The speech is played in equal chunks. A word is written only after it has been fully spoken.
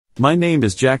My name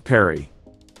is Jack Perry.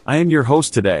 I am your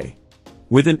host today.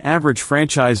 With an average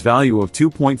franchise value of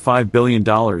 $2.5 billion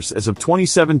as of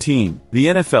 2017, the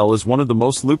NFL is one of the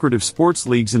most lucrative sports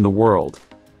leagues in the world.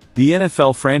 The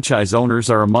NFL franchise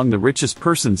owners are among the richest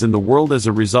persons in the world as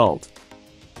a result.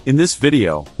 In this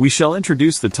video, we shall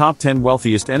introduce the top 10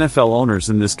 wealthiest NFL owners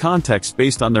in this context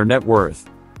based on their net worth.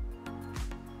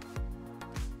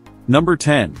 Number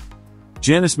 10.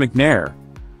 Janice McNair.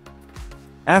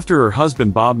 After her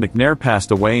husband Bob McNair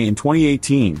passed away in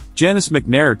 2018, Janice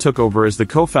McNair took over as the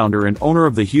co-founder and owner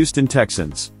of the Houston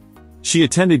Texans. She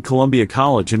attended Columbia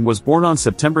College and was born on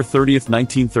September 30,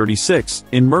 1936,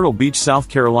 in Myrtle Beach, South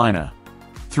Carolina.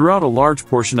 Throughout a large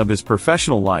portion of his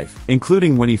professional life,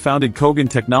 including when he founded Kogan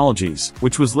Technologies,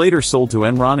 which was later sold to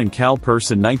Enron and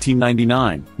CalPERS in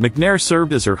 1999, McNair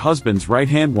served as her husband's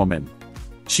right-hand woman.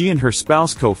 She and her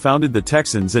spouse co-founded the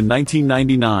Texans in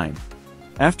 1999.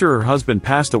 After her husband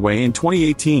passed away in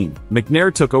 2018,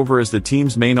 McNair took over as the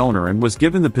team's main owner and was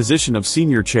given the position of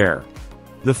senior chair.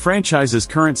 The franchise's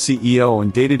current CEO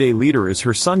and day-to-day leader is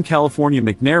her son. California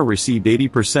McNair received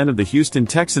 80% of the Houston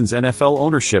Texans' NFL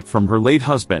ownership from her late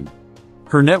husband.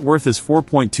 Her net worth is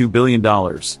 $4.2 billion.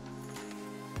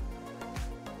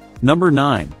 Number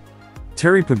 9.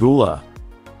 Terry Pegula.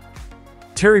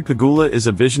 Terry Pegula is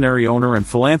a visionary owner and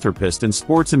philanthropist in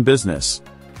sports and business.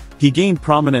 He gained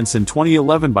prominence in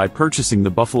 2011 by purchasing the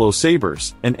Buffalo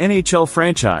Sabres, an NHL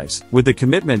franchise, with a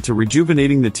commitment to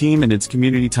rejuvenating the team and its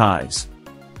community ties.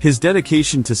 His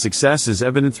dedication to success is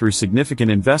evident through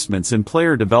significant investments in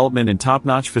player development and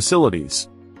top-notch facilities.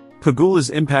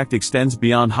 Pegula's impact extends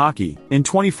beyond hockey. In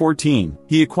 2014,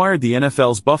 he acquired the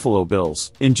NFL's Buffalo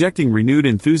Bills, injecting renewed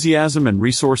enthusiasm and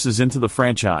resources into the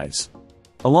franchise.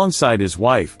 Alongside his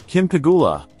wife, Kim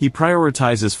Pegula, he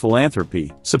prioritizes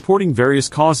philanthropy, supporting various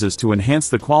causes to enhance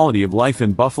the quality of life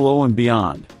in Buffalo and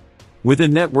beyond. With a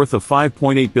net worth of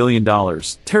 $5.8 billion,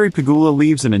 Terry Pegula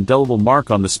leaves an indelible mark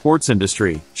on the sports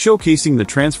industry, showcasing the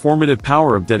transformative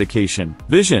power of dedication,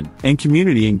 vision, and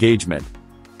community engagement.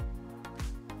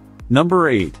 Number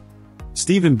 8.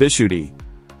 Stephen Bisciutti.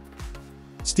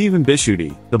 Stephen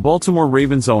Bisciutti, the Baltimore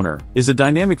Ravens owner, is a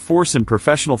dynamic force in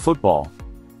professional football.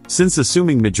 Since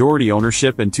assuming majority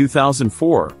ownership in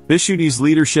 2004, Bisciutti's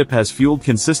leadership has fueled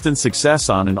consistent success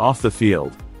on and off the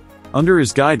field. Under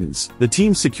his guidance, the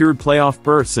team secured playoff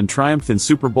berths and triumphed in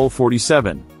Super Bowl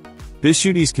 47.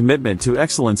 Bisciutti's commitment to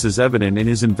excellence is evident in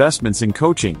his investments in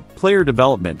coaching, player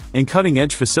development, and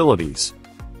cutting-edge facilities.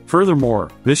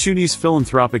 Furthermore, Bisciutti's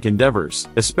philanthropic endeavors,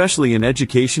 especially in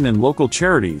education and local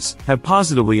charities, have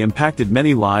positively impacted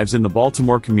many lives in the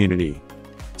Baltimore community.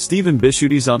 Stephen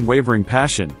Bisciutti's unwavering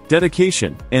passion,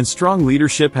 dedication, and strong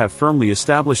leadership have firmly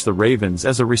established the Ravens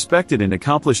as a respected and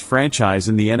accomplished franchise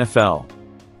in the NFL.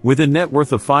 With a net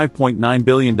worth of $5.9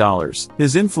 billion,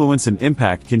 his influence and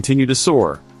impact continue to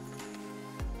soar.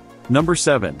 Number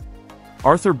 7.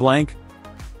 Arthur Blank.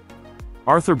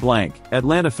 Arthur Blank,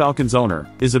 Atlanta Falcons owner,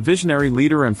 is a visionary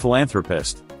leader and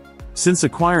philanthropist. Since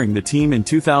acquiring the team in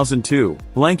 2002,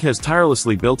 Blank has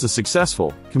tirelessly built a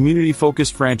successful,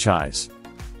 community-focused franchise.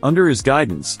 Under his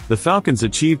guidance, the Falcons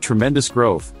achieved tremendous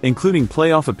growth, including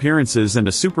playoff appearances and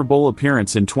a Super Bowl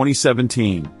appearance in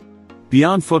 2017.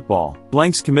 Beyond football,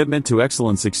 Blank's commitment to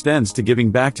excellence extends to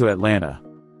giving back to Atlanta.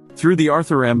 Through the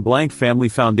Arthur M. Blank Family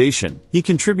Foundation, he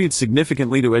contributes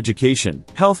significantly to education,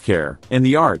 healthcare, and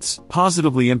the arts,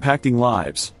 positively impacting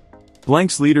lives.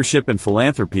 Blank's leadership and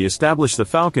philanthropy established the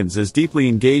Falcons as deeply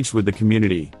engaged with the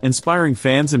community, inspiring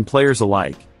fans and players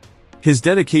alike. His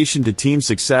dedication to team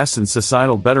success and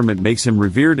societal betterment makes him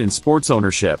revered in sports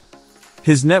ownership.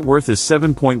 His net worth is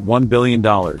 $7.1 billion.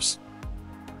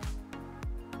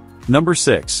 Number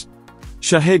 6.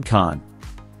 Shahid Khan.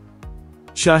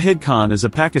 Shahid Khan is a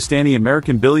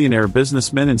Pakistani-American billionaire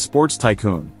businessman and sports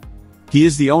tycoon. He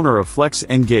is the owner of Flex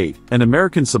and Gate, an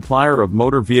American supplier of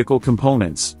motor vehicle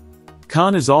components.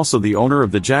 Khan is also the owner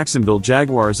of the Jacksonville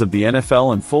Jaguars of the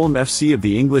NFL and Fulham FC of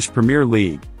the English Premier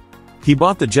League. He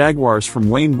bought the Jaguars from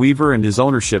Wayne Weaver and his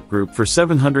ownership group for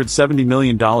 $770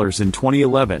 million in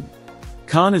 2011.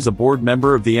 Khan is a board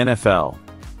member of the NFL.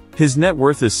 His net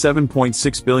worth is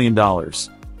 $7.6 billion.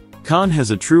 Khan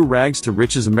has a true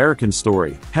rags-to-riches American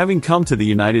story, having come to the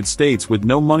United States with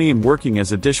no money and working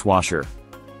as a dishwasher.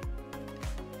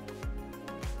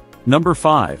 Number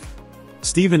 5.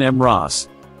 Stephen M. Ross.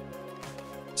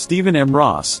 Stephen M.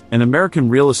 Ross, an American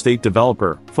real estate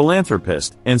developer,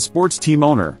 philanthropist, and sports team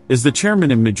owner, is the chairman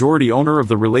and majority owner of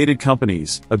the Related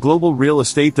Companies, a global real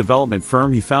estate development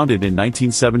firm he founded in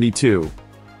 1972.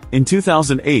 In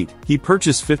 2008, he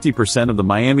purchased 50% of the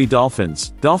Miami Dolphins,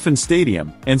 Dolphin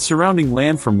Stadium, and surrounding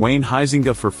land from Wayne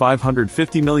Huizenga for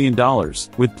 $550 million,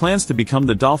 with plans to become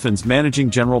the Dolphins' managing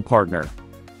general partner.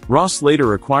 Ross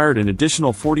later acquired an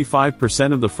additional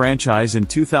 45% of the franchise in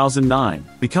 2009,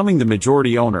 becoming the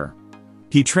majority owner.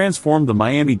 He transformed the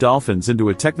Miami Dolphins into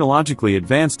a technologically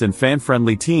advanced and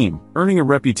fan-friendly team, earning a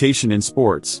reputation in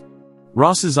sports.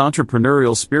 Ross's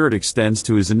entrepreneurial spirit extends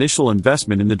to his initial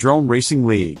investment in the Drone Racing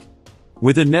League.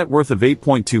 With a net worth of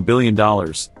 $8.2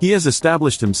 billion, he has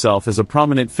established himself as a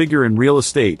prominent figure in real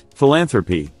estate,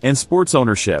 philanthropy, and sports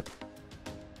ownership.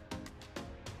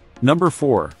 Number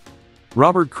 4.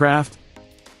 Robert Kraft.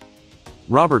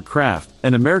 Robert Kraft,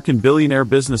 an American billionaire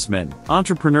businessman,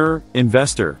 entrepreneur,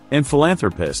 investor, and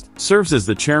philanthropist, serves as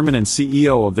the chairman and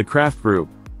CEO of the Kraft Group.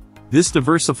 This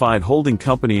diversified holding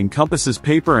company encompasses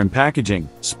paper and packaging,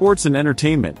 sports and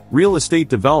entertainment, real estate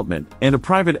development, and a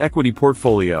private equity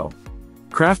portfolio.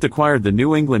 Kraft acquired the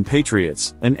New England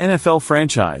Patriots, an NFL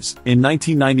franchise, in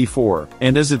 1994,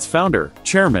 and as its founder,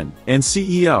 chairman, and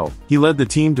CEO, he led the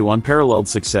team to unparalleled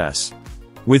success.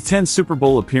 With 10 Super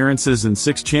Bowl appearances and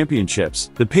 6 championships,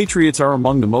 the Patriots are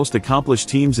among the most accomplished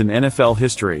teams in NFL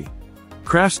history.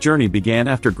 Kraft's journey began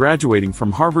after graduating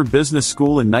from Harvard Business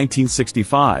School in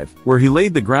 1965, where he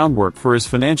laid the groundwork for his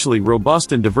financially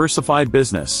robust and diversified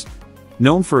business.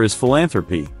 Known for his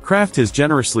philanthropy, Kraft has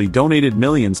generously donated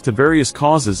millions to various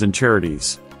causes and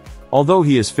charities. Although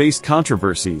he has faced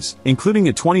controversies, including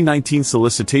a 2019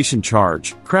 solicitation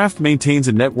charge, Kraft maintains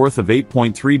a net worth of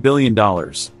 $8.3 billion.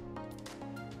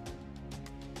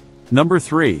 Number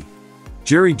 3.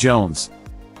 Jerry Jones.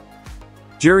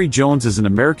 Jerry Jones is an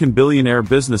American billionaire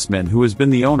businessman who has been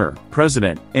the owner,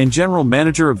 president, and general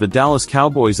manager of the Dallas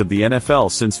Cowboys of the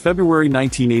NFL since February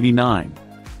 1989.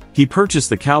 He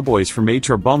purchased the Cowboys from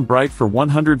H.R. Bumbright for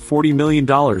 $140 million in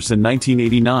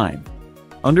 1989.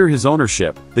 Under his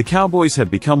ownership, the Cowboys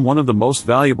have become one of the most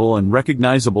valuable and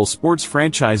recognizable sports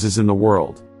franchises in the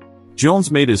world.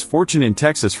 Jones made his fortune in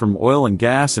Texas from oil and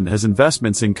gas and has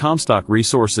investments in Comstock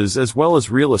Resources as well as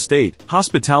real estate,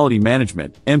 hospitality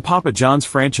management, and Papa John's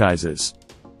franchises.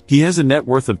 He has a net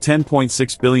worth of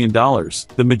 $10.6 billion,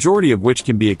 the majority of which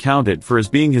can be accounted for as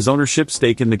being his ownership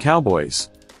stake in the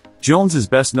Cowboys. Jones is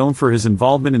best known for his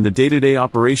involvement in the day-to-day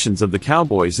operations of the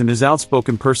Cowboys and his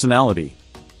outspoken personality.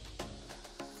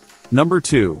 Number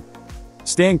 2.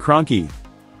 Stan Kroenke.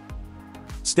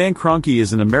 Stan Kroenke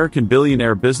is an American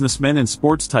billionaire businessman and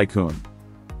sports tycoon.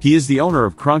 He is the owner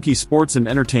of Kroenke Sports and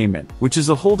Entertainment, which is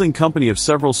a holding company of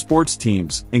several sports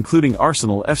teams, including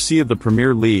Arsenal FC of the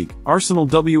Premier League, Arsenal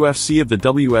WFC of the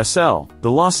WSL,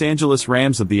 the Los Angeles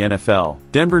Rams of the NFL,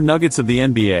 Denver Nuggets of the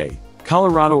NBA,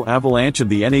 Colorado Avalanche of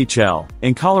the NHL,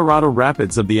 and Colorado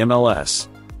Rapids of the MLS.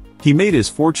 He made his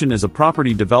fortune as a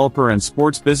property developer and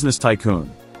sports business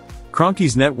tycoon.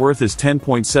 Kroenke's net worth is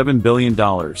 $10.7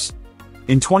 billion.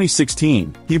 In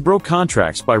 2016, he broke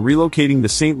contracts by relocating the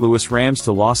St. Louis Rams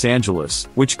to Los Angeles,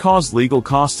 which caused legal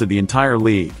costs to the entire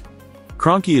league.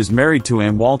 Kroenke is married to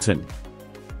Ann Walton.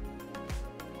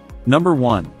 Number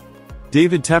 1.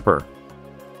 David Tepper.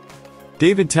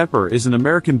 David Tepper is an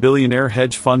American billionaire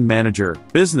hedge fund manager,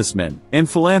 businessman, and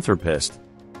philanthropist.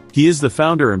 He is the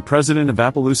founder and president of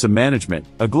Appaloosa Management,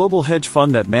 a global hedge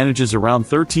fund that manages around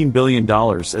 $13 billion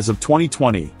as of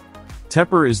 2020.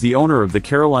 Tepper is the owner of the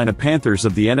Carolina Panthers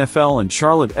of the NFL and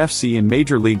Charlotte FC in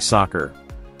Major League Soccer.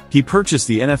 He purchased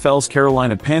the NFL's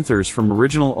Carolina Panthers from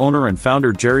original owner and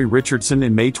founder Jerry Richardson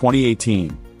in May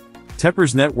 2018.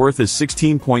 Tepper's net worth is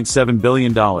 $16.7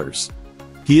 billion.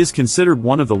 He is considered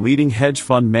one of the leading hedge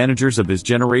fund managers of his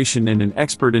generation and an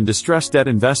expert in distressed debt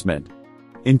investment.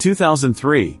 In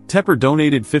 2003, Tepper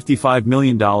donated $55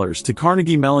 million to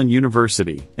Carnegie Mellon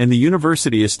University, and the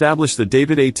university established the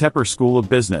David A. Tepper School of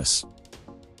Business.